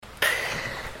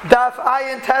Daf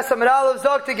Ayin Tesam and Aleph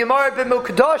Zok Gemara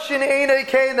b'Mukdashin Einay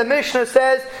Kain. The Mishnah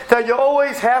says that you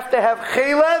always have to have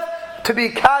chaylev to be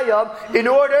kayam in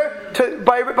order to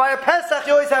by a Pesach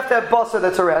you always have to have basar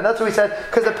that's around. That's what we said,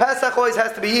 because the Pesach always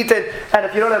has to be eaten, and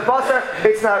if you don't have basar,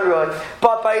 it's not ruined.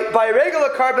 But by a regular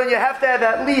carbon, you have to have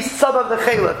at least some of the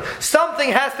chaylev. Something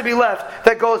has to be left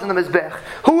that goes in the mizbech.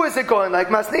 Who is it going like?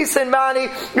 Masnisin Mani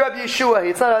Rabbi Yeshua.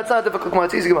 It's not a difficult one.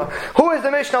 It's easy. Who is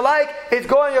the Mishnah like? It's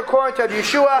going according to Rabbi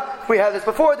Yeshua. We had this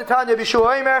before. The Tanya Rabbi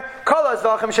Yeshua Aimer Kol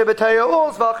Zvachim Shebetayah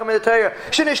Ul Zvachim in the Tayah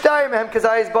Shinishtayim Mehem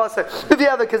Kazayis Basar. If you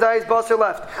have a Kazayis Basar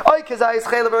left, Oy Kazayis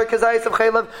Chaylev or a Kazayis of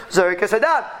Chaylev Zarik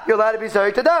Asadam. You're allowed to be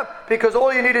Zarik Tadam because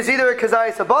all you need is either a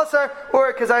Kazayis of Basar or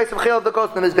a Kazayis of Chaylev that goes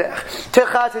in the mizbech.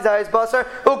 Techat Kazayis Basar,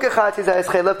 Ukechat Kazayis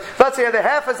Chaylev. Let's say you have a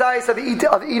half a Zayis of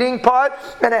eating part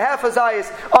and a half a Zayis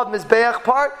of mizbech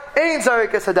part. Ain't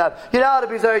Zarik Asadam. You're not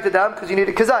allowed to be Zarik Tadam because you need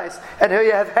a Kazayis. And here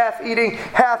you have half eating,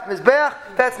 half mizbech.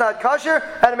 That's not kosher,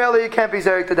 and immediately you can't be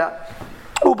Zarik Tadam.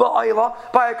 Uba oila,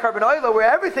 by a carbon oila where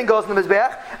everything goes in the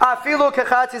mizbeach. Afilu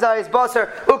kechatzi zayis basar,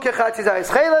 ukechatzi zayis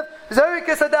chaylev. Zarik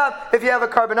Adam. If you have a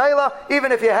carbon oila,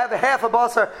 even if you have a half of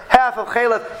basar, half of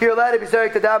chaylev, you're allowed to be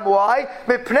zarik Adam. Why?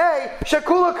 Mipnei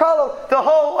shekula kalo. The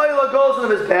whole oila goes in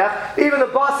the mizbeach. Even the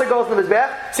basar goes in the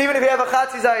mizbeach. So even if you have a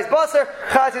chatzi zayis basar,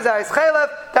 chatzi zayis chaylev,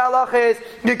 the halacha is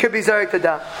you could be zarik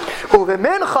Adam. Uve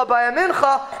mincha by a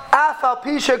mincha, afal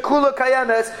pisha kula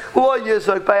kayemes lo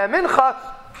yizok by a mincha.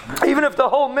 Even if the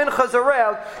whole mincha is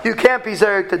around, you can't be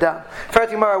zarik to dam.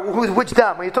 Which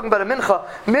dam? When you're talking about a mincha,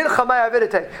 mincha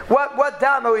ma'avidite. What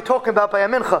dam are we talking about by a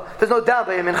mincha? There's no dam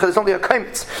by a mincha. There's only a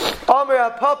kaimitz. Amir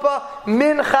papa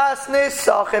minchas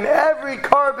nisachim. Every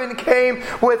carbon came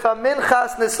with a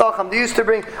minchas nisachim. They used to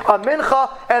bring a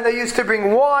mincha and they used to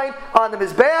bring wine on the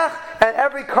mizbeach, and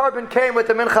every carbon came with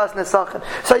the minchas nisachim.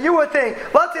 So you would think,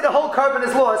 let's say the whole carbon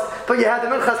is lost, but you have the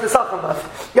minchas nisachim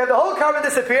left. You have the whole carbon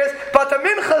disappears, but the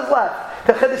mincha is left.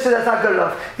 The chiddush is that's not good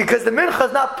enough because the mincha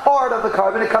is not part of the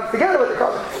carbon; it comes together with the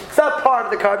carbon. It's not part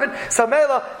of the carbon. So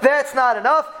mela, that's not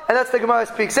enough, and that's the Gemara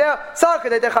speaks there.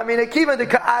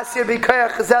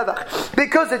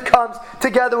 Because it comes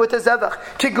together with the zevach.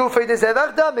 Kigufei the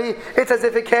zevach dami. It's as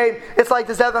if it came. It's like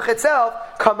the zevach itself.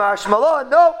 Kamar shmala.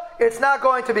 No, it's not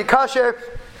going to be kosher.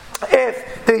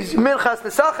 If the minchas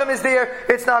nesachim is there,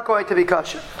 it's not going to be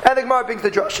kosher. And the Gemara brings the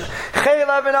drasha.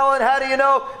 Chaylev and Owen, how do you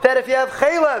know that if you have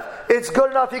chaylev, it's good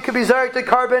enough, you could be zarik to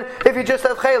carbon if you just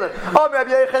have chaylev?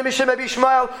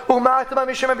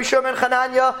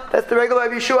 That's the regular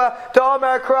Rabbi Yeshua. The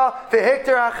Omer Kra, the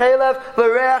Hikter HaChaylev,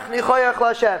 L'reach Nichoyach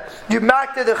L'Hashem. You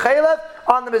makted the chaylev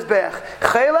on the mizbech.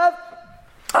 Chaylev,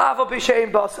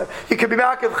 basar. You could be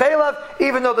mark of chaylev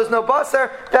even though there's no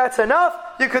basar. That's enough.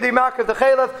 You could be mark of the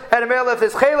chaylev, and a male if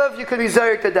there's chaylev, you could be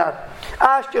zarik to dam.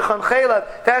 Ashtichan chaylev.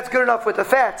 That's good enough with the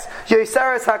fats.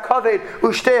 Yeisaris hakaved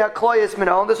ushtei hakloyis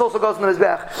minol. This also goes in the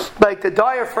mizbech. Like the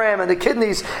diaphragm and the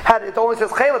kidneys. It only says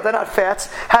chaylev. They're not fats.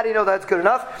 How do you know that's good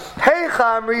enough?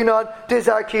 Heicham rinon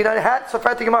dizarkinon. So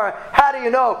for the Gemara, how do you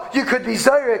know you could be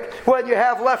zarik when you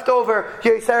have leftover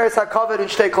yeisaris hakaved and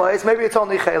shtei kloyis? Maybe it's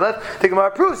only chaylev. The Gemara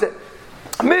proves it.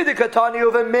 We said if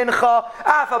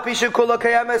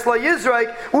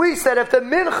the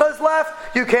mincha is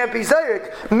left, you can't be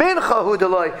zarik. Mincha hu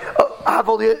delay.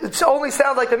 It only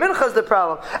sounds like the mincha is the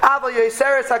problem.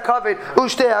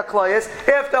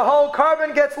 If the whole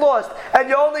carbon gets lost and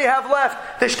you only have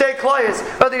left the shtei klayas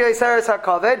of the yeseres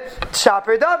hakaved,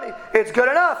 shaper dami, it's good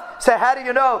enough. So how do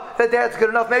you know that that's good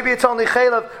enough? Maybe it's only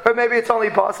chaylev or maybe it's only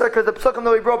basar, because the psukim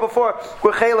that we brought before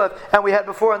were chaylev and we had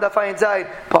before on the Fayin Zayin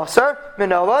basar.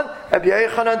 Minolan, Rabbi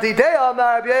Yechanan Didei,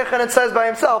 Rabbi Yechanan says by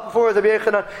himself, before it was Rabbi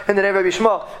Yechanan in the name of Rabbi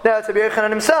Shmuel. Now it's Rabbi Yechanan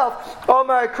himself.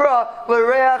 Omar Kra,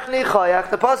 L'reach Nichayach.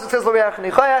 The pasuk says L'reach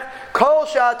Nichayach. Kol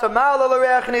Shat Amala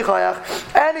L'reach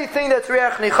Nichayach. Anything that's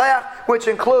Reach Nichayach, which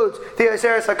includes the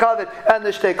Yeseres HaKavod and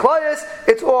the Shtei Kloyes,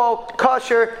 it's all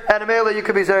kosher, and Amela you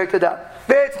could be Zarek to that.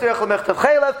 V'etzterech l'mechtav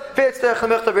chaylev, v'etzterech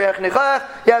l'mechtav Reach Nichayach.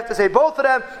 You have to say both of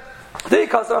them. If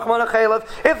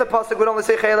the pasuk would only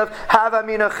say chaylev, have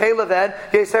amina chaylev then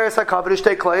yeseres hakavod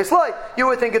shtei kloyes loy. You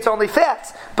would think it's only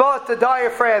fats, but the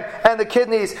diaphragm and the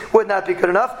kidneys would not be good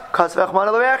enough. The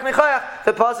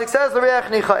pasuk says l'reach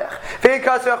nichayach.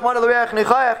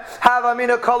 Have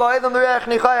amina koloyedem l'reach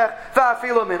nichayach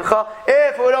va'afilo mincha.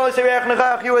 If it would only say reach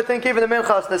nichayach, you would think even the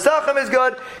minchas nesachim is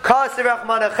good. That's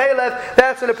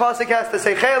when the pasuk has to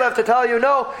say chaylev to tell you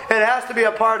no, it has to be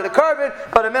a part of the carbon,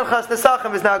 but a minchas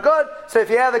nesachim is not good. So if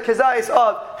you have a kazais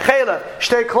of chaylev,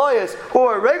 shtei kloyes,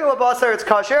 or regular basar, it's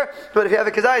kosher. But if you have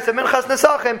a kazais of minchas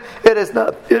nesachim, it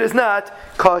is not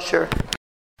kosher.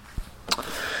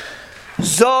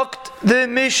 Zokt the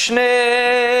Mishneh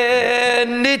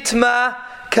nitma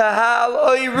kahal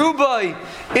oy rubai.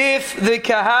 If the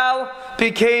kahal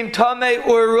became tamei,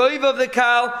 or roiv of the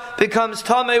kahal becomes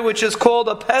tamei, which is called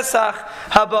a pesach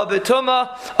haba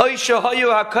betuma. Oy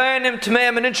shahayu hakayanim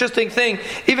tmeim. An interesting thing.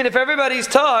 Even if everybody's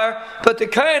tahar, but the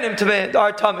kayanim tmeim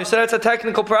are tamei. So that's a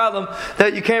technical problem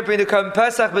that you can't bring the korban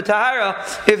pesach b'tahara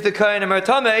if the kayanim are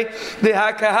tamei. The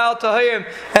hakahal tahirim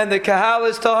and the kahal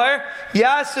is tahar.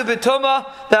 Yasu betuma.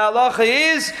 The halacha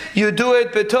is you do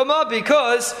it betuma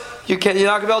because you're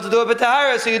not going to be able to do it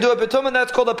b'tahara, so you do it betuma, and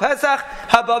that's called a pesach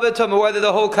haba betuma. Whether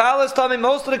the whole kal is tamei,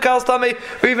 most of the kal is tamei,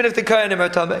 or even if the kayanim are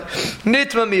tamei.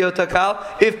 Nitma miyota kal.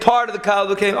 If part of the kal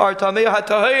became are tamei,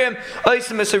 hatahayim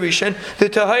oisim esarishan. The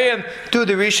tahayim do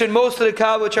the rishon. Most of the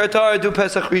kal which are tahar do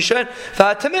pesach rishon.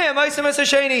 V'atameim oisim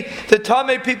esasheni. The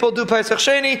tamei people do pesach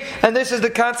sheni, and this is the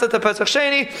concept of pesach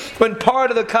sheni. When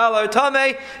part of the kal are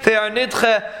tamei, they are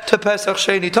nidche to pesach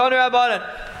sheni. Tanu Rabbanan.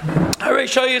 The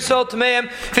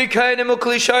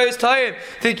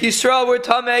Yisrael were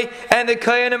tamei and the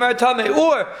Kayanim are tamei,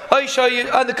 or I show you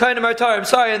and the Kayanim are tahir. I'm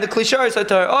sorry, and the Klisharis are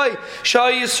tahir. I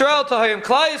show Yisrael tahir.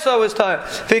 Klal Yisrael was tahir.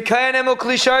 The Kayanim or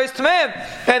Klisharis tameim,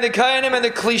 and the Kayanim and the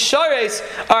Klisharis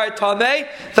are tamei.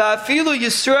 The Afilu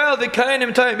Yisrael the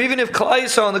Kayanim tahir. Even if Klal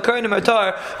Yisrael and the Kayanim are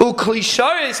tahir, who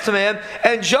Klisharis tameim,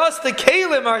 and just the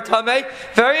Kalim are tamei.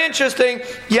 Very interesting.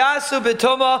 Yasu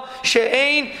betuma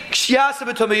she'ain yasu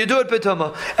betuma. You do it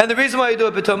betuma, and the reason why you do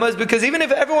it betuma is because even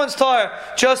if everyone's tahar,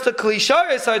 just the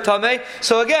klisharis are tamei.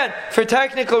 So again, for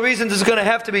technical reasons, it's going to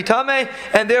have to be tamei,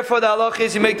 and therefore the halach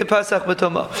is you make the pesach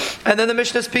betuma. And then the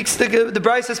Mishnah speaks, the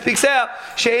Brisa speaks out,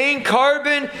 she'ein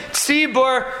carbon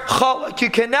tzibur chalak. You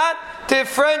cannot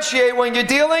differentiate when you're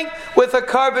dealing with a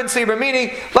carbon tzibur,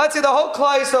 meaning, let's say the whole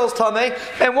Klal Yisrael is tamei,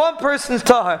 and one person's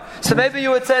tahar. So maybe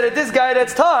you would say that this guy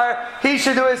that's tahar, he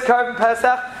should do his carbon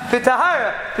pesach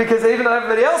b'tahara, because even though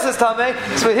everybody else is tamei,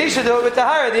 so he should do it with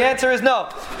tahara. The answer is no,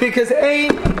 because a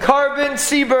carbon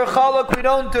tzibur chalak, we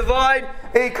don't divide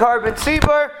a carbon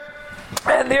tzibur.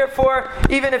 And therefore,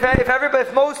 even if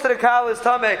most of the kal is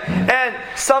tamei and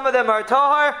some of them are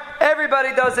tahar,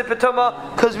 everybody does it betuma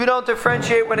because we don't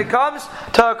differentiate when it comes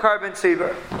to a carbon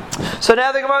tzibur. So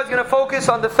now the Gemara is going to focus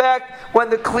on the fact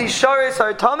when the klisharis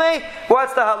are tamei,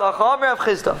 what's the halacha? Amar Rav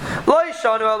Chisda, lo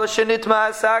yishanu ela shenitma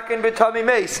hasakin b'tamei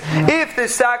meis. If the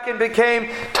sakin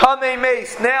became tamei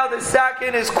meis, now the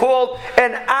sakin is called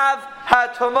an av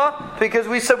hatuma, because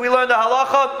we said we learned the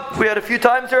halacha. We had a few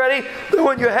times already.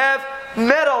 When you have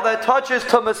metal that touches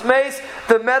tumas meis,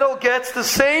 the metal gets the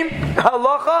same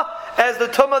halacha as the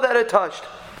tumah that it touched.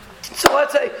 So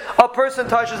let's say a person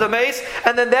touches a mace,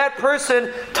 and then that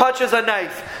person touches a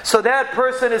knife. So that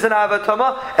person is an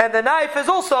avatuma, and the knife is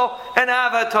also an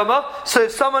avatuma. So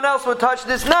if someone else would touch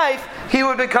this knife, he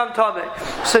would become tamei.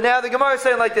 So now the Gemara is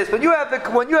saying like this: when you have the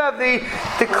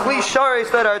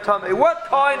klisharis that are tamei, what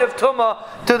kind of tuma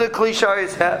do the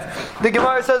klisharis have? The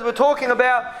Gemara says we're talking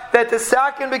about that the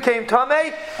sakin became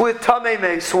tamei with tamei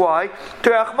mace. Why?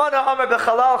 The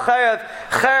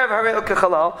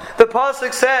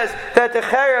pasuk says that the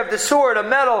chayav, the sword, a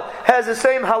metal, has the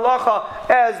same halacha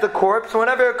as the corpse.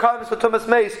 Whenever it comes to tumas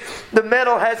mace, the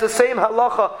metal has the same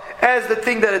halacha as the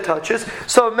thing that it touches.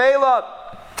 So Mela,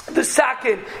 the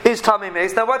sakin is tamei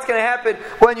meis. Now what's going to happen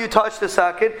when you touch the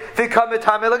sakin? Become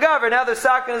mitame lagaver. Now the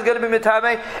sakin is going to be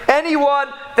mitame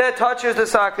anyone that touches the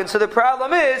sakin. So the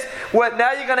problem is,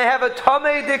 now you're going to have a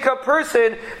tamei dika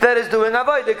person that is doing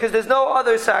avodah, because there's no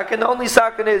other sakin. The only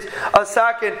sakin is a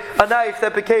sakin, a knife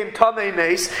that became tamei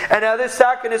meis, and now this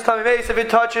sakin is tamei meis. If it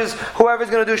touches whoever's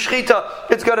going to do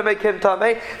shchita, it's going to make him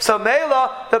tamei. So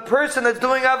Mela, the person that's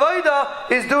doing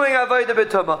avodah, is doing avodah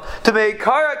b'tumah. To make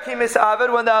kara kimis avad,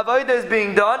 when the avodah is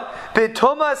being done,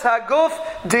 b'tumas haguf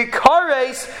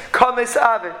dikares kamis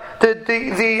avid. The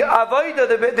avodah,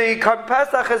 the korban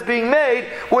pesach is being made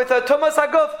with a tumas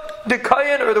haguf. The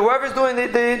kayan or whoever's doing the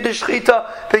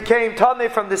shchita became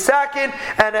tamei from the sakin,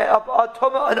 and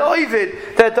an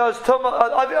oivid that does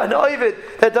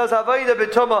avodah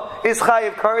b'tumah is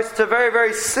chayiv kares. It's a very,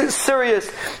 very serious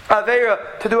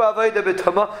avera to do avodah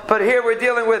b'tumah. But here we're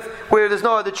dealing with where there's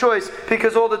no other choice,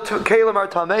 because all the kalim are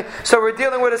tamei. So we're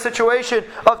dealing with a situation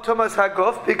of tumas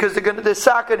haguf, because the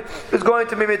sakin is going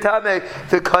to be mitamei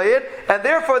the kayin, and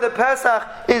therefore the pesach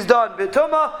is done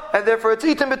b'tumah, and therefore it's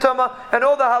eaten b'tumah, and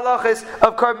all the halachas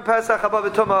of korban pesach above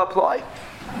b'tumah apply.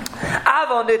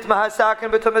 Avon itma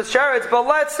hasakin b'tumas sheretz. But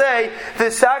let's say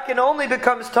the sakin only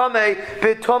becomes tamei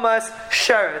b'tumas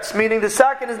sheretz, meaning the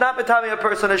sakin is not metame a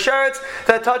person. A sheretz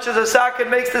that touches a sakin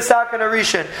makes the sakin a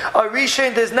rishon. A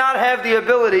rishon does not have the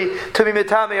ability to be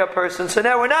metame a person. So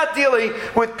now we're not dealing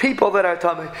with people that are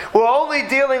tamei. We're only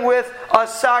dealing with a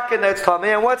sakin that's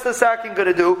tamei. And what's the sakin going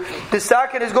to do? The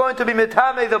sakin is going to be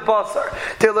metame the basar.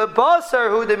 Till the basar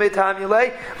who the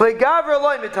metamule, legavra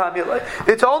loy metamule.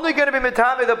 It's only going to be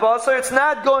metame the basar. It's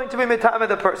not going to be metame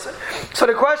the person. So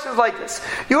the question is like this: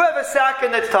 you have a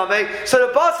sakin that's tamei, so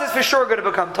the basar is for sure going to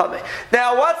become tamei.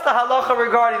 Now, what's the halacha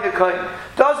regarding the kohen?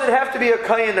 Does it have to be a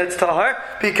kohen that's tahar?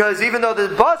 Because even though the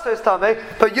basar is tamei,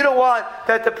 but you don't want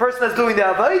that the person that's doing the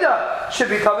avodah should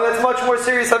be tamei. That's much more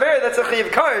serious aver. That's a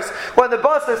chiyav kares. When the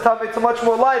basar is tamei, it's a much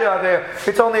more lighter aver.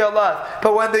 It's only a lav.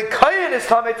 But when the kohen is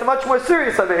tamei, it's a much more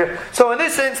serious aver. So in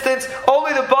this instance,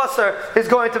 only the basar is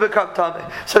going to become tamei.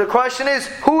 So the question is,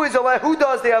 who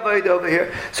does the avodah over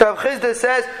here? So Rav Chizda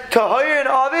says, tahar and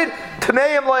avid,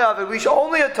 tameim loy avid. We should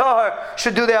only a tahar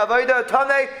should do the avodah. A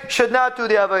tamei should not do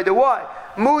the avodah. Why?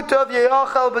 Mutav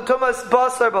ye'achal b'tumas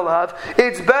basar balav.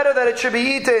 It's better that it should be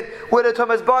eaten with a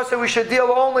tumas basar. We should deal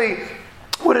only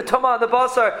with a tumah on the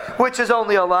basar, which is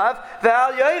only a lav.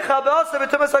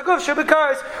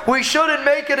 We shouldn't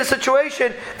make it a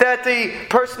situation that the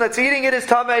person that's eating it is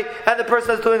tamei and the person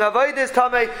that's doing avodah is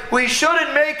tamei. We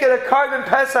shouldn't make it a carbon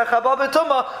pesach haba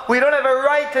b'tumah. We don't have a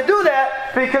right to do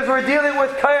that because we're dealing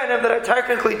with kayanim that are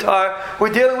technically tar.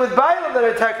 We're dealing with bailim that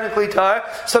are technically tar.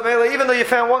 So even though you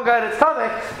found one guy that's tamei,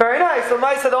 very nice. So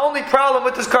Maisa, the only problem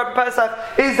with this carbon pesach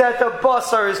is that the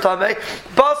basar is tamei.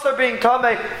 Basar being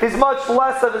tamei is much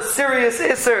less of a serious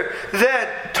isser than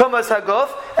tumas haguf,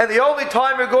 and the only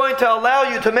time we're going to allow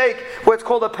you to make what's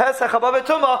called a pesach above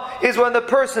tumah is when the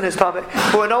person is tamei.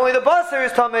 When only the basar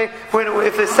is tamei,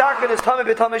 if the sakin is tamei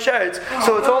b'tamei sheretz,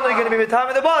 so it's only going to be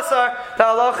b'tamei the basar. The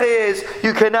halacha is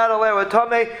you cannot allow a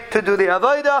tamei to do the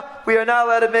avodah. We are not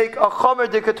allowed to make a chomer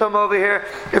dikatuma over here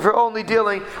if we're only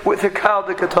dealing with a kal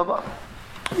dikatuma.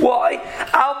 Why?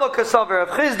 Alma kasaver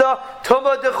Rav Chizda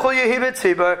Tuma dechuya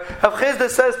hibitzibur. Rav Chizda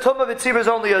says Tuma v'tzibur is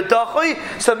only a dachui.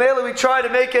 So mainly we try to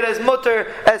make it as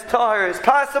mutter as tahir as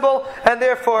possible, and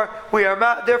therefore we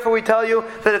tell you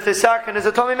that if the sakin is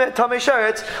a tamei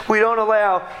sheretz, we don't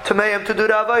allow tameim to do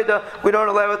the avodah. We don't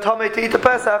allow a tamei to eat the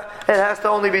pesach. It has to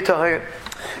only be tahir.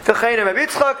 V'cheinim Rabbi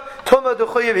Yitzchak Tuma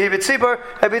dechuya hibitzibur.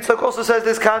 Rabbi Yitzchak also says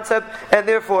this concept, and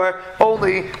therefore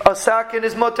only a sakin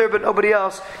is mutter, but nobody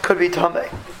else could be tamei.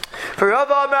 For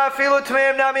Rava Amar Afilu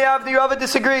Tmeim Nami Avdi, Rava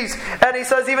disagrees, and he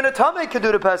says even a tamei could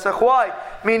do the pesach. Why?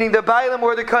 Meaning the bailim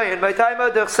or the kohen. By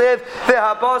taima dechsev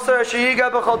vehabasar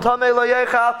sheyiga b'chol tamei lo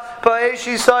yechal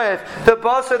ba'eshi soyev. The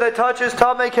basar that touches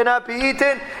tamei cannot be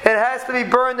eaten. It has to be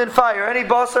burned in fire. Any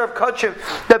basar of kachim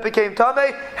that became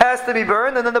tamei has to be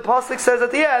burned. And then the pasuk says at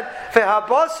the end,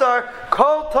 vehabasar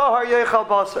kol tahar yechal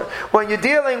basar. When you're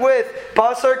dealing with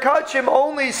basar kachim,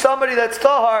 only somebody that's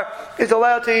tahar is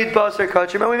allowed to eat basar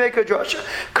kachim. And we make a drasha.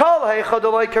 Kol heichad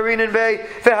loy karinin bei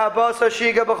vehabasar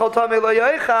sheyiga b'chol tamei lo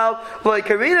yechal loy.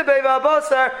 Anytime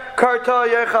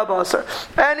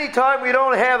we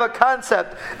don't have a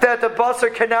concept that the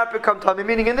basar cannot become tamei,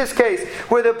 meaning in this case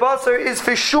where the basar is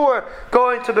for sure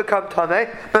going to become tamei,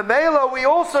 but Mela we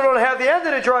also don't have the end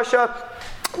of the drasha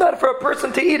that for a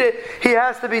person to eat it, he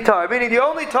has to be tar. Meaning the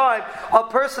only time a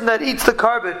person that eats the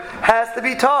carbon has to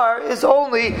be tar is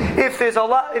only if there's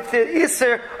if the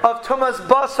iser of tumas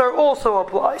basar also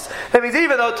applies. That means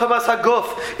even though tumas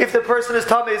haguf, if the person is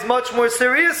tamei, is much more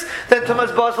serious than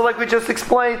tumas basar, like we just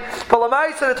explained. But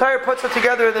Lamaisa, the Torah puts it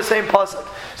together in the same pasuk.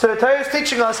 So the Torah is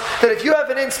teaching us that if you have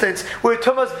an instance where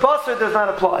tumas basar does not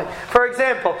apply, for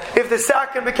example, if the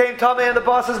sakin became tamei and the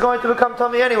basar is going to become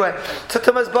tamei anyway, so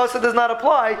tumas basar does not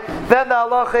apply, then the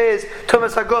halacha is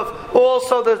tumas haguf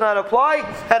also does not apply,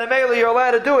 and immediately you're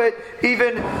allowed to do it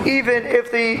even if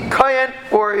the kayan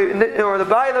or the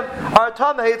bailim are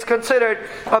tamei. It's considered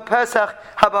a pesach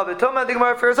haba b'tumah. The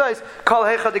Gemara says kol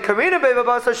heichad karina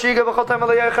beivabasa shiga b'chol tamei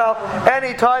lo.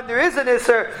 Anytime there is an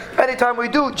iser, anytime we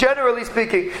do, generally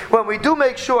speaking, when we do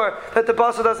make sure that the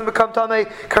basar doesn't become tamei,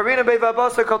 karina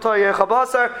beivabasa kol tahar yechal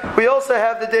basar, we also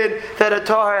have the din that a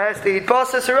tahar has to eat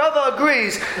basar. So Rava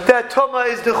agrees that tumah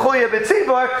is the chuya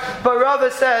b'tzibur, but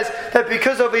Rava says that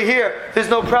because over here there's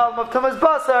no problem of tumas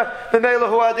basar, b'meila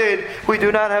huadin, we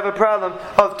do not have a problem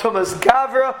of tumas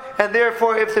gavra, and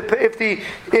therefore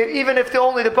even if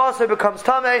only the basar becomes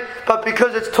tamei, but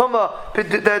because it's tumah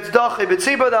that's dachi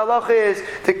b'tzibur, the halacha is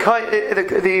the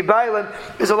bailim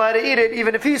is allowed to eat it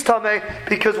even if he's tamei,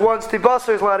 because once the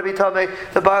basar is allowed to be tamei,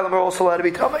 the bailim are also allowed to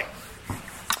be tamei.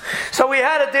 So we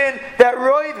had a din that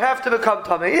roiv have to become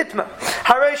tamei itma.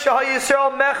 Haresha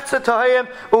HaYisrael mechza tahayim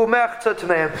umechza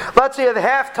tameim. Let's say you have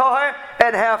half tahar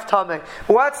and half tamei.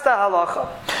 What's the halacha?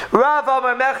 Rav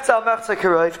Amar mechza mechza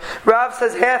kiroiv. Rav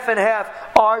says half and half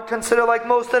are considered like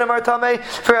most of them are tamei.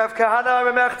 For Rav Kahana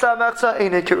Amar mechza mechza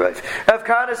ain't kiroiv. Rav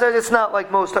Kahana says it's not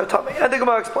like most are tamei. And the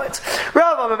Gemara explains.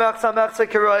 Rav Amar mechza mechza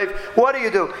kiroiv. What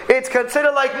do? It's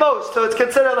considered like most. So it's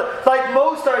considered like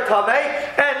most are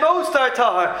tamei and most are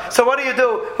tahar. So what do you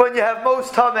do when you have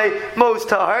most tamei, most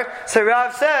tahar? So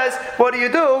Rav says, what do?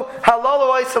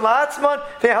 Halalu oisel ha'atzman,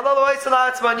 v'halalu oisel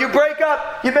ha'atzman. You break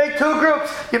up. You make two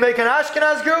groups. You make an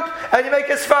Ashkenaz group and you make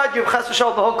a Sfard group. Chas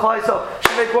v'shal the whole Klaisel.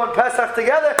 You make one Pesach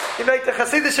together. You make the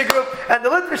Hasidic group and the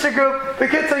Litvish group.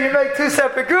 So you make two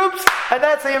separate groups, and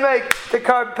that's how you make the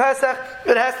Karban Pesach.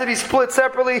 It has to be split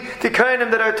separately. The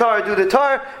Kohanim that are tar do the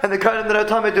tar, and the Kohanim that are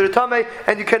tamei do the tamei,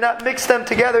 and you cannot mix them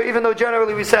together. Even though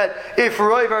generally we said if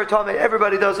roiv are tamei,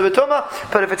 everybody does a betuma,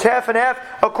 but if it's half and half,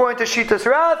 according to Shitas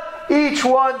Rav, each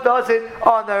one does it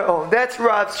on their own. That's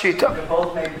Rav's Shita. They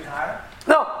both make the tar?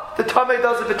 No, the tamei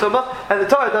does the betuma, and the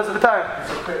tar does the tar.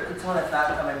 So could someone that's not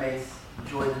tamei makes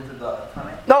joins into the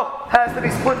tamei? No, it has to be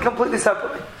split completely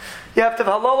separately. You have to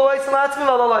have halal oisel atzma,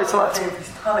 halal oisel atzma. If he's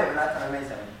tamei but not tamei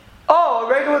makes. Oh, a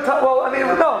regular tamei. Well, I mean,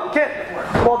 no, you can't.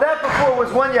 Well, that before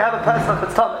was when you have a Pesach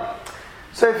that's tamei.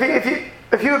 So if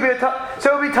you would be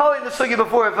so it would be telling the sugi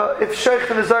before if sheikh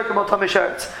and the zarkim al tamei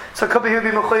sheretz. So it could be he would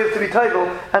be mechayiv to be table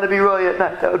and to be roy at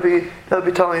night. That would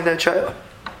be telling that shayla.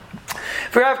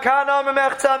 For Rav Kahana,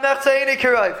 mechza ain't a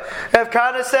kiroiv. Rav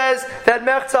Kahana says that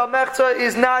mechza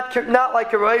is not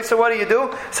like a kiroiv. So what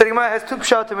do? So the Gemara has two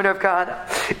pshatim in Rav Kahana.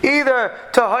 Either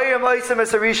tahayim ma'asim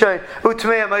es rishon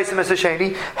u'tmeim ma'asim es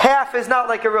sheni. Half is not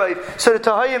like a kiroiv. So the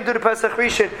tahayim do the Pesach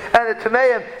rishon and the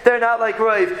tmeim they're not like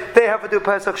kiroiv. They have to do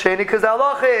Pesach sheni because the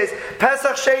halacha is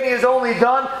Pesach sheni is only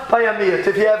done by a miyut.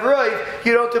 If you have kiroiv,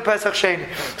 you don't do Pesach sheni.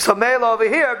 So Mela over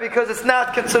here because it's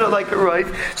not considered like a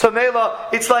kiroiv. So Mela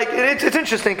it's like it's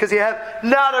interesting because you have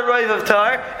not a raiv of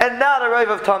tar and not a raiv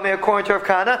of tamei according to Rav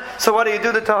Kahana. So what do?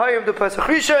 The tahayim do Pesach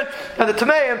Rishon and the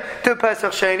tameim do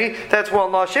Pesach Sheni. That's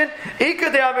one lashon.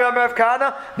 Ikad Amir Rav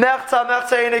Kahana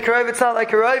mechza ain't a raiv. It's not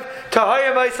like a raiv.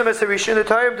 Tahayim meisim es Rishon. The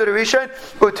tahayim do the Rishon.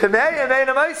 Utameim ain't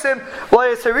a meisim.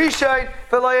 Layas Rishon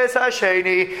v'layas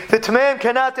Hasheni. The tameim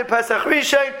cannot do Pesach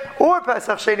Rishon or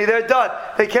Pesach Sheni. They're done.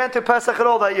 They can't do Pesach at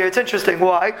all that year. It's interesting.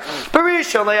 Why? But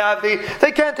Rishon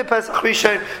they can't do Pesach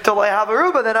Rishon till they have a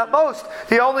ruba. They're not most.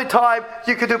 The only time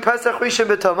you could do Pesach Rishon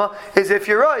B'Tuma is if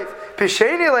you're right.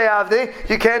 B'Sheni le'avdi,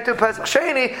 you can't do Pesach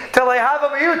Sheni till they have a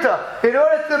miyuta. In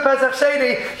order to do Pesach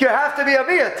Sheni, you have to be a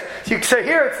miyut. So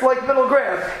here it's like middle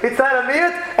ground. It's not a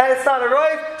miyut and it's not a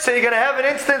right. So you're going to have an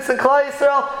instance in Klai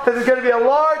Yisrael that there's going to be a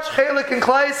large chelik in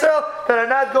Klai Yisrael that are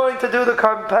not going to do the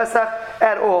Karban Pesach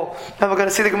at all. And we're going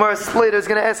to see the Gemara later is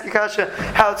going to ask Akasha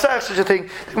how it's such a thing.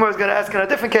 The Gemara is going to ask in a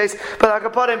different case, but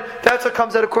Akapadim, that's what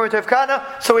comes out according to Rav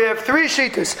Kahana. So we have three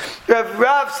shitas.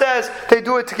 Rav says they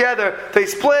do it together, they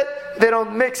split, they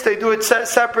don't mix, they do it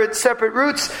separate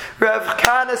roots. Rav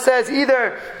Kahana says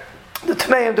either the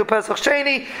Tmeim do Pesach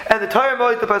Sheni and the Torah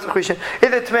do Pesach Rishon.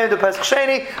 Either the Tmeim do Pesach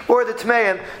Sheni or the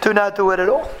Tmeim do not do it at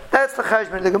all. That's the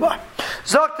Cheshbon of the Gemara.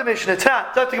 Zok the Mishnah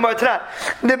Tanat. Zok the Gemara Tanat.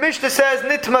 The Mishnah says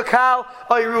Nitma Kal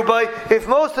Ayrubai. If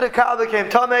most of the Kal became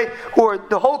Tamei, or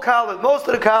the whole Kal with most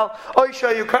of the Kal,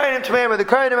 Oisha Ukrainian Tmeim or the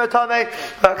Ukrainian Tamei,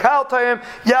 Kal Tayim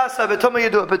Yasa Betuma, you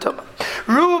do it Betuma.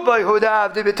 Rubai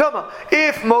Hudav de Betuma.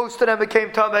 If most of them became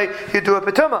Tamei, you do it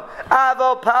Betuma.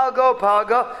 Aval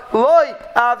Palga Loi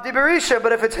Avdi Beri.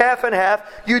 But if it's half and half,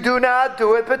 you do not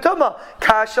do it betuma.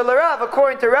 Kasha l'Rav.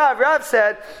 According to Rav, Rav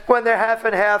said when they're half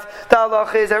and half, the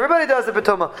halach is everybody does it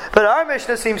betuma. But our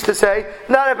Mishnah seems to say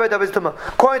not everybody does it betuma.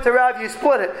 According to Rav, you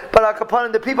split it. But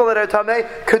akapanim, the people that are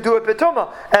tamei could do it betuma.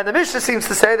 And the Mishnah seems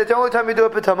to say that the only time you do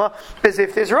it betuma is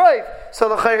if there's raiv. So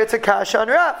l'chayr it's a kasha on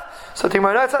Rav. So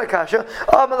Timar, that's not a kasha.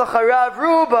 Rav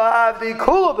ruba avdi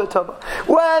kula betuma.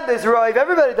 When there's raiv,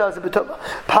 everybody does it betuma.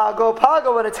 Pago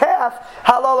when it's half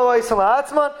halal. You're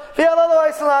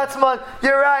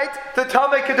right, the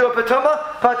Tamei could do a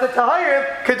Petuma, but the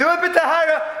Tahayim could do a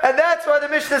Petahara, and that's why the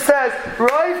Mishnah says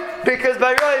Raiv, because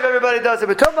by Raiv everybody does a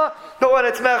Petuma, but when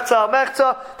it's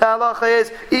Mechza, the halacha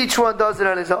is each one does it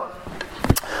on his own.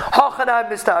 Hachanai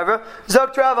mistavra,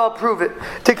 Zokt Rav, I'll prove it.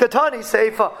 Tikatani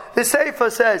Seifa. The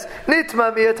Seifa says,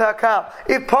 Nitma miyat hakal.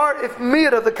 If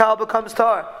miyat of the kal becomes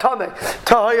tamei,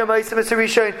 tahayim meisim es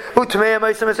rishon, utmei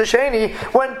meisim es sheni.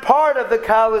 When part of the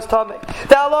kal is tamei,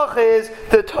 the halacha is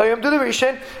the tahayim do the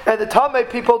rishon and the tamei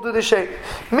people do the sheni.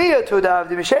 Miyat hudav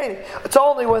the b'sheni. It's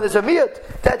only when there's a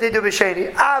miyat that they do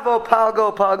b'sheni. Avo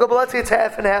palgo. But let's say it's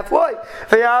half and half. Why?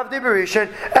 V'yav the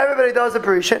b'rishon. Everybody does the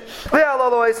b'rishon.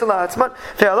 V'yalalo eisalatzman.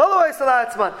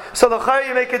 So the Chayr,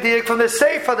 you make a diak from the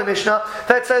Seif of the Mishnah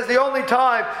that says the only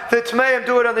time the Tmeim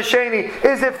do it on the Sheni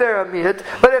is if they're a Miyat.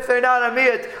 But if they're not a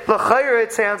Miyat, the Chayr,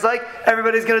 it sounds like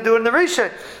everybody's going to do it in the Rishon.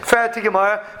 Fati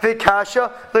Gemara,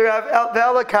 Vikasha,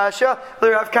 V'ela Kasha,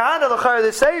 L'Rav Kahana, the Chayr,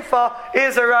 the Seifa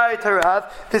is a Raya to Rav.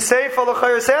 The Seifa, the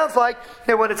Chayr, sounds like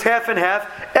that when it's half and half,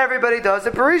 everybody does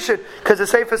it Rishon. Because the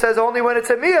Seifa says only when it's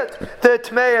a Miyat, the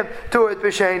Tmeim do it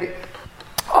B'Sheni.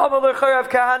 When the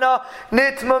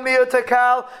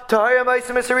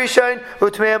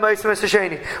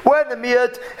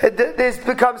miyat this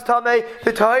becomes tamei,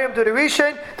 the tahayim do the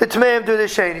rishon, the tmeim do the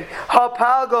sheni.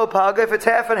 Hapalgo palga, if it's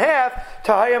half and half,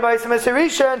 tahayim meisim es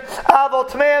rishon, aval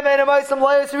tmeim and meisim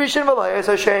layas rishon v'layas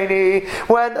sheni.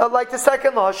 When like the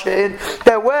second lashon,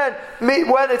 that when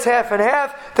it's half and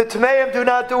half, the tmeim do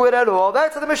not do it at all.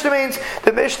 That's what the Mishnah means.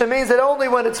 The Mishnah means that only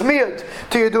when it's miyat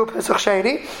do you do Pesach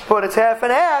sheni. When it's half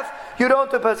and half, you don't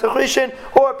do Pesach Rishon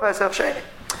or Pesach Sheni.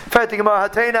 That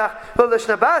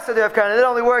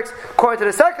only works according to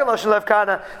the second Lashon Rav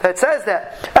Kahana that says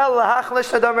that.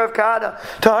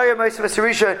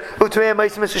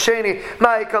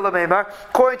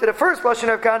 According to the first Lashon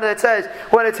Rav Kahana that says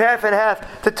when it's half and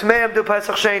half, the Tmeim do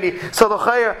Pesach Sheni. So the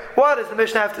Chayr, what does the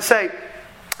Mishnah have to say?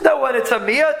 That when it's a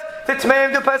miyat, the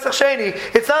Tmeim do Pesach Sheni.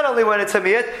 It's not only when it's a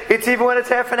miyat, it's even when it's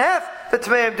half and half, the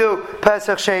Tmeim do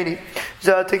Pesach Sheni.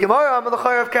 Zati Gemara, I'm the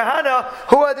Chayr of Kahana,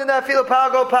 who I do not feel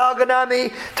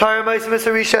palganami, Tarim Meisim is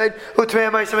a Rishon, who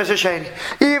Tmeim Meisim is a Sheni.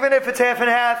 Even if it's half and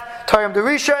half, Tarim do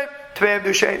Rishon, Tmeim do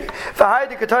Sheni.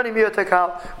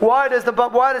 Why does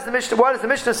the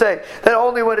Mishnah say that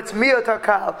only when it's miyat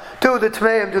hakal do the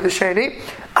Tmeim do the Sheni?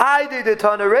 I did the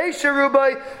Tana Reisha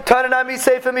Rubai, Tananami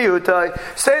Sefer Miyutai.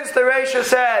 Since the Reisha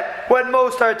said when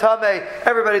most are Tamei,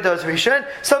 everybody does Rishon.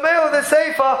 So Mele the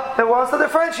Seifa that wants to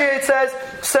differentiate says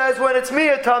when it's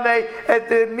miyat Tamei, and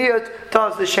the miyat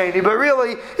does the Sheni. But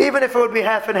really, even if it would be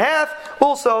half and half,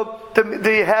 also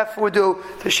the half would do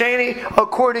the Sheni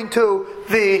according to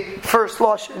the first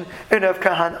Lashon in Rav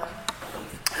Kahana.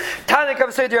 Tanik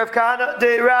of Seder Rav Kahana,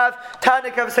 the Rav,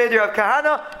 Tanik of Seder Rav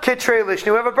Kahana, Kitrei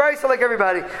Lishni. We have a brisa like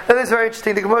everybody. And this is very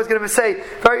interesting. The Gemara is going to say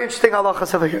very interesting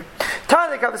halachas over here.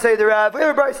 Tanik of Seder Rav, we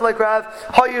have a brisa like Rav,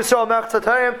 Ha Yisrael Mechta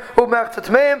Tarim, U Mechta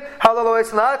Tmeim,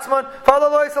 Halalois Latzman,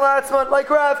 Halalois Latzman, like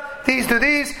Rav. These do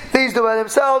by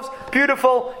themselves.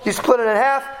 Beautiful. You split it in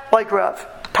half, like Rav.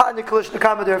 Taniklish the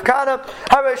Kamadir of Kana,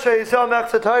 Haresha Yisrael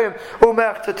Mechta Tarim, U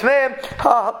Mechta Tmeim,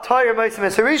 Tarim Meisim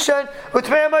es Rishon, U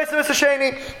Tmeim Meisim es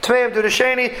Sheni, Tmeim do the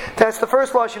Sheni. That's the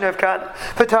first lashon of Kana.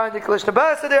 For Taniklish the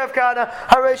Basadir of Kana,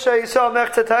 Haresha Yisrael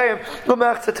Mechta Tarim, U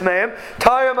Mechta Tmeim,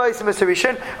 Tarim Meisim es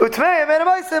Rishon, U Tmeim and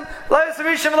Meisim Layas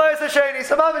Rishon Layas Sheni.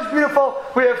 So Mamish beautiful.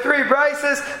 We have three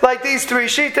brises like these three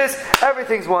shitas.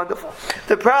 Everything's wonderful.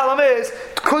 The problem is,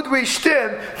 could we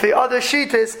stim the other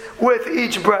shitas with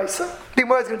each brisa? The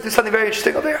Gemara is going to do something very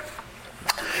interesting over here.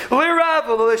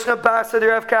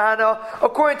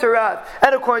 According to Rav,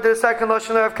 and according to the second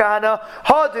Lashon Rav Kahana,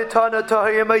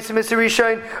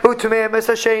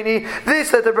 this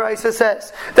that the Brisa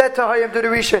says, that Tahayim do the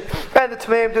Rishon and the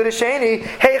Tmeim do the Sheni.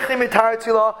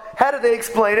 How do they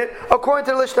explain it? According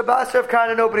to the Lishna Bas Rav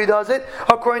Kahana, nobody does it.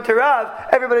 According to Rav,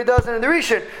 everybody does it in the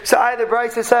Rishon. So either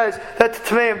Brisa says that the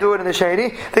Tmeim do it in the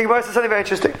Sheni. The Gemara says something very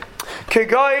interesting.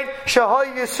 Kegoyin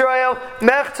Shahay Yisrael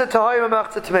Mechta Tahayim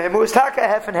Mechta Tmeim. It was taka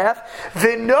half and half.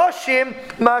 V'noshim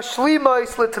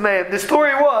Mashlimais L'Tmeim. The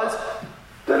story was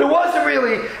that it wasn't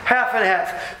really half and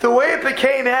half. The way it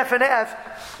became half and half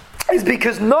is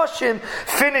because Noshim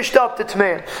finished up the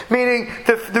Tmeim. Meaning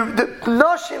the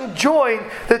Noshim joined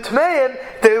the Tmeim,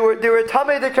 they were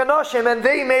Tamei de Kanoshim, and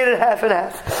they made it half and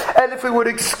half. And if we would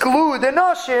exclude the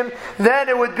Noshim, then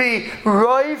it would be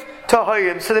Roiv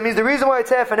Tahayim. So that means the reason why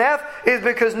it's half and half is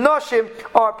because Noshim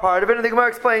are part of it. And the Gemara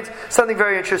explains something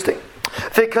very interesting.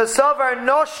 Because of our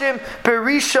Noshim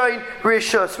Berishain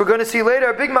Rishus. We're going to see later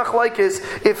a big machlaik is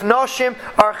if Noshim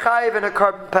are Chayiv in a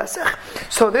carbon Pesach.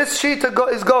 So this Shita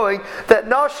is going that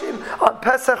Noshim on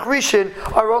Pesach Rishon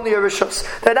are only a Rishus.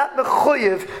 They're not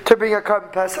mechuyev to bring a carbon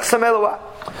Pesach.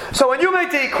 So when you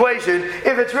make the equation,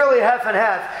 if it's really half and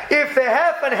half, if the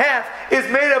half and half is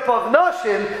made up of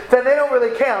Noshim, then they don't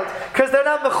really count because they're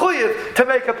not mechuyev to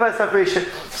make a Pesach Rishon.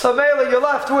 So Mela, you're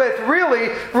left with really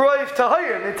Roiv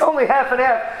Tahayim. It's only half and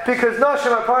half because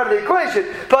Noshim are part of the equation.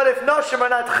 But if Noshim are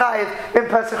not Chayiv in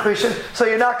Pesach Rishon, so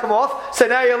you knock them off. So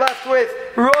now you're left with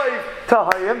Roiv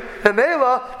Tahayim. The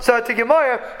Mela, so to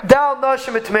Gemara, Dal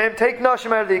Nashim et Tmeim, take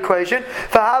Nashim out of the equation.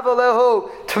 V'havalehu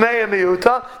Tmeim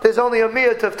Miyuta. There's only a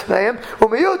Miyut of Tmeim.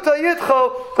 Umiyuta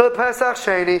Yitcho to the Pesach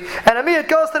Sheni. And a Miyut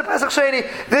goes to the Pesach Sheni.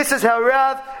 This is how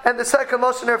Rav and the second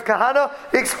Lashon of Kahana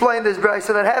explained this brayso.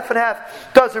 So that half and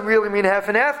half doesn't really mean half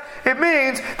and half. It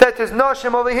means that there's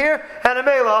Nashim over here and a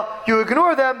Mela. You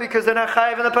ignore them because they're not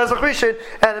chayiv in the Pesach Rishon.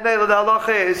 And the Mela, the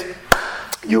halacha is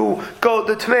you go,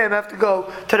 the Tmeim have to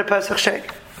go to the Pesach Sheni.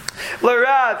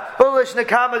 L'Rav, u'lish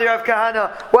nekama the Rav Kahana.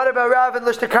 What about Rav and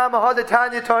lish nekama?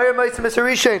 Hadatanya tahir meisim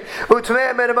esarishin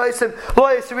u'tmeim and meisim lo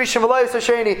esarishin v'lo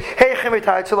esasheni heichem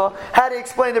etayitzula. How do you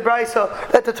explain the brayso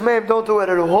that the Tmeim don't do it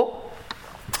at all?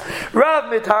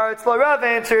 Rav Mitaritz, Rav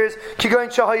answers,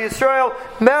 Kigoin Shah Yisrael,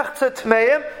 Mechza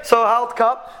Tmeim, so halt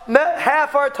cup,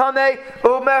 half our Tameh,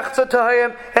 Mechza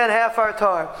Tahim, and half our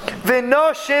Tar.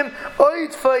 V'noshim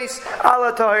Oidfais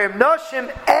ala Tahim. Noshim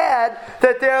add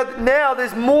that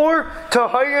there's more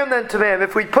Tahim than Tmeim.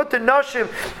 If we put the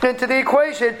Noshim into the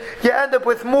equation, you end up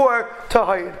with more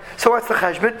Tahim. So what's the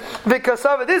cheshbon? Because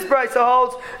of this brayso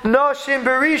holds Noshim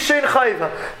Berishin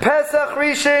Chayva. Pesach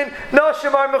Rishin,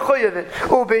 Noshim are Mechuyavin.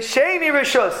 B'sheni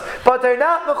rishus, but they're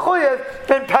not mechuyev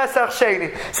in Pesach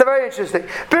Sheni. So very interesting.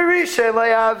 B'rishen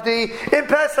layavdi, in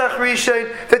Pesach Rishon,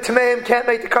 the Tmeim can't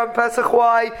make the Korban Pesach.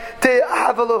 Why? The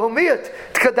havalahu miyut,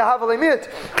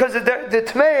 because the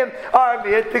Tmeim are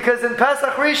miyut, because in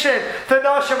Pesach Rishon the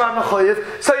Nashim are mechuyev.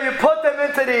 So you put them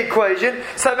into the equation.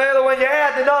 So when you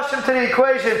add the Nashim to the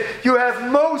equation, you have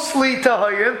mostly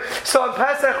Tahayim. So in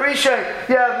Pesach Rishon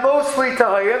you have mostly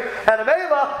Tahayim, and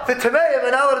the Tmeim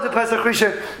are not allowed to Pesach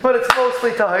Rishon, but it's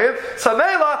mostly Tahayim. So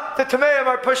Mela, the Tameim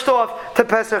are pushed off to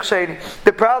Pesach Sheni.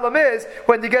 The problem is,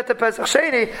 when you get to Pesach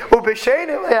Sheni,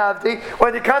 Ubisheni Le'avdi,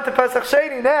 when you come to Pesach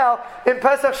Sheni now, in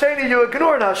Pesach Sheni you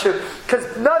ignore Nashim, because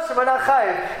Nashim are not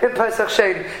Chayiv in Pesach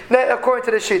Sheni, according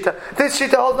to the Shita. This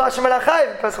Shita holds Nashim are not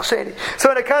Chayiv in Pesach Sheni. So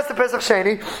when it comes to Pesach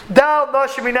Sheni, Dal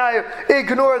Nashim Inayu,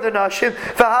 ignore the Nashim,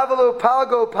 V'havalu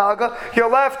Palga, you're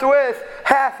left with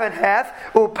half and half.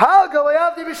 Upalga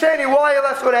Le'avdi B'Sheni, why are you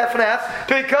left with half and half?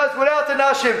 Because without the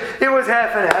Nashim, it was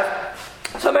half and half.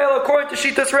 So, according to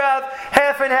Shitas Rav,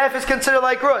 half and half is considered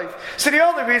like Roiv. So the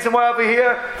only reason why over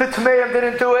here the Tmeim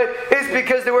didn't do it is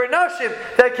because there were Nashim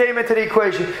that came into the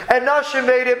equation. And Nashim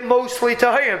made it mostly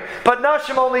Tahayim. But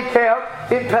Nashim only count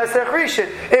in Pesach Rishon.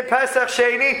 In Pesach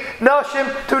Sheni,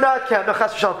 Nashim do not count. No,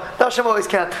 Chas v'Shalom, Nashim always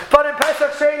count. But in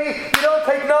Pesach Sheni, you don't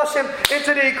take Nashim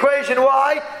into the equation.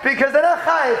 Why? Because they're not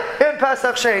Chayiv in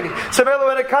Pesach Sheni. So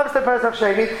when it comes to Pesach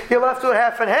Sheni, you're left with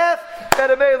half and half. And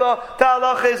the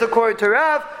halacha is according to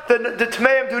Rav, the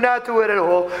Tmeim do not do it at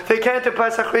all. They can't do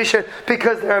Pesach Rishon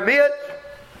because they're a miyut.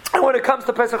 And when it comes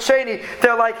to Pesach Sheni,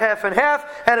 they're like half and half,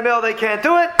 and a Mela they can't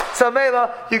do it. So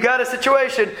Mela, you got a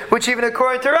situation which even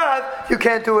according to Rav, you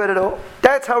can't do it at all.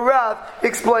 That's how Rav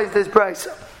explains this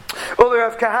brayso.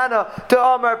 Rav Kahana, the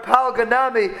Amar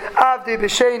Palganami, Avdi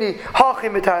B'Sheni, Hachi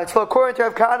Mitayat. So according to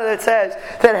Rav Kahana, that says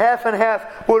that half and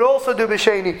half would also do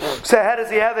B'Sheni. So how does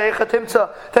he have a Echatimtza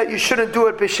that you shouldn't do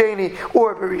it B'Sheni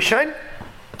or B'Rishon?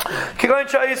 You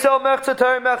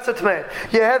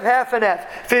have half and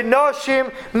half.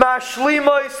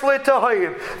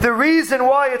 The reason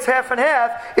why it's half and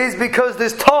half is because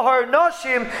there's tahar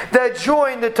nashim that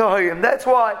join the tahayim. That's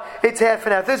why it's half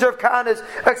and half. This is Rav Kahana's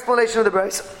explanation of the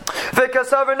brayso.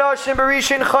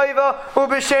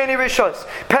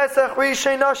 Pesach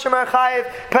Rishon nashim are chayiv.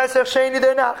 Pesach Sheni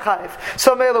they're not chayiv.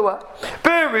 So mele what?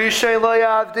 Berishon lo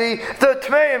yavdi. The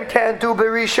Tmeim can't do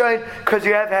berishon because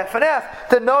you have half and half.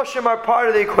 The Noshim are part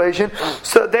of the equation,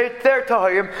 so they're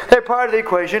Tahayim, they're part of the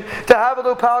equation.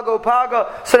 Tahavalu Palga,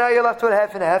 so now you're left with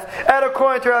half and half. And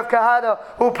according to Rav Kahana,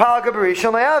 Upalga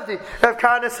Barishon Le'avdi, Rav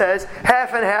Kahana says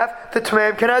half and half, the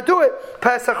Tmeim cannot do it.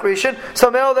 Pesach Rishon, so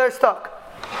now they're stuck.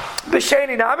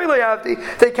 B'Sheni Nami Le'avdi,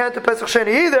 they can't do Pesach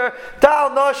Sheni either.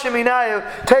 Dal Nashim Inayu,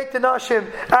 take the Nashim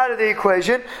out of the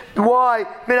equation. Why?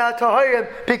 Minat Tahayim,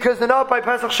 because they're not by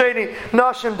Pesach Sheni,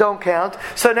 Nashim don't count.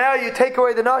 So now you take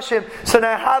away the Nashim, so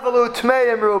now Havalu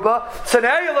Tmeim Ruba. So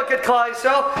now you look at Klal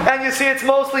Yisrael and you see it's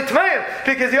mostly Tmeim,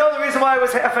 because the only reason why it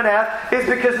was half and half is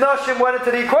because Nashim went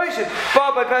into the equation.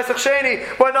 But by Pesach Sheni,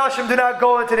 when Nashim do not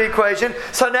go into the equation,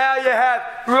 so now you have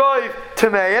Roiv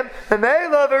Tmeim, and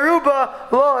Meila Veruba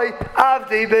Loi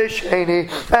Avdi B'Sheni.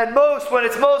 And when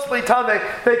it's mostly Tameh,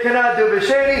 they cannot do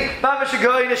B'Sheni. Mamash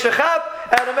Goyin Shechab.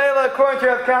 And a Mela, according to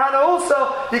Rav Kahana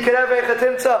also, you can have a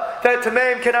Chatimtza that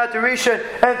Tameim cannot do Rishon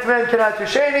and Tameim cannot do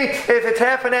Sheni. If it's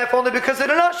half and half only because of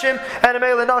the Nashim, and a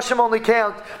Mela Nashim only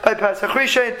count by Pesach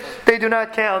Rishon, they do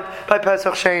not count by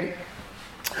Pesach Sheni.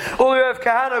 Rav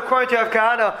Kahana, according to Rav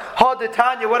Kahana,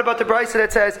 Hadetanya. What about the brisa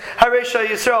that says Harisha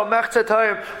Yisrael Mechza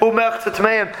Tayim Umechza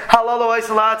Tmeim Halalo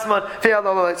Eisen Latzman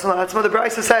V'Halalo Eisen Latzman? The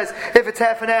brisa says if it's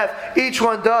half and half, each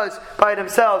one does by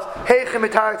themselves. Heichim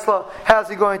Itarzla. How's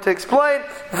he going to explain?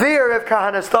 There, Rav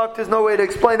Kahana stuck. There's no way to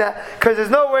explain that because there's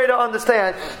no way to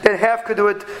understand that half could do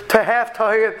it to half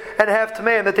Tahir and half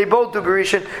Tmeim, that they both do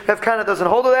Berishin. Rav Kahana doesn't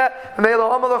hold to that.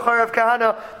 Rav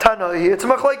Kahana Tanoi. It's a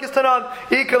machlekes Tanan.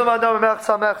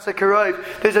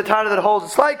 There's a Tana that holds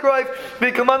it's like Rav.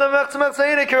 There's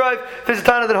a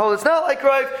Tana that holds it's not like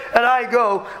Rav. And I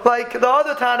go like the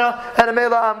other Tana, and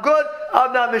I'm good.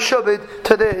 I'm not mishubed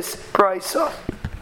to this brisa.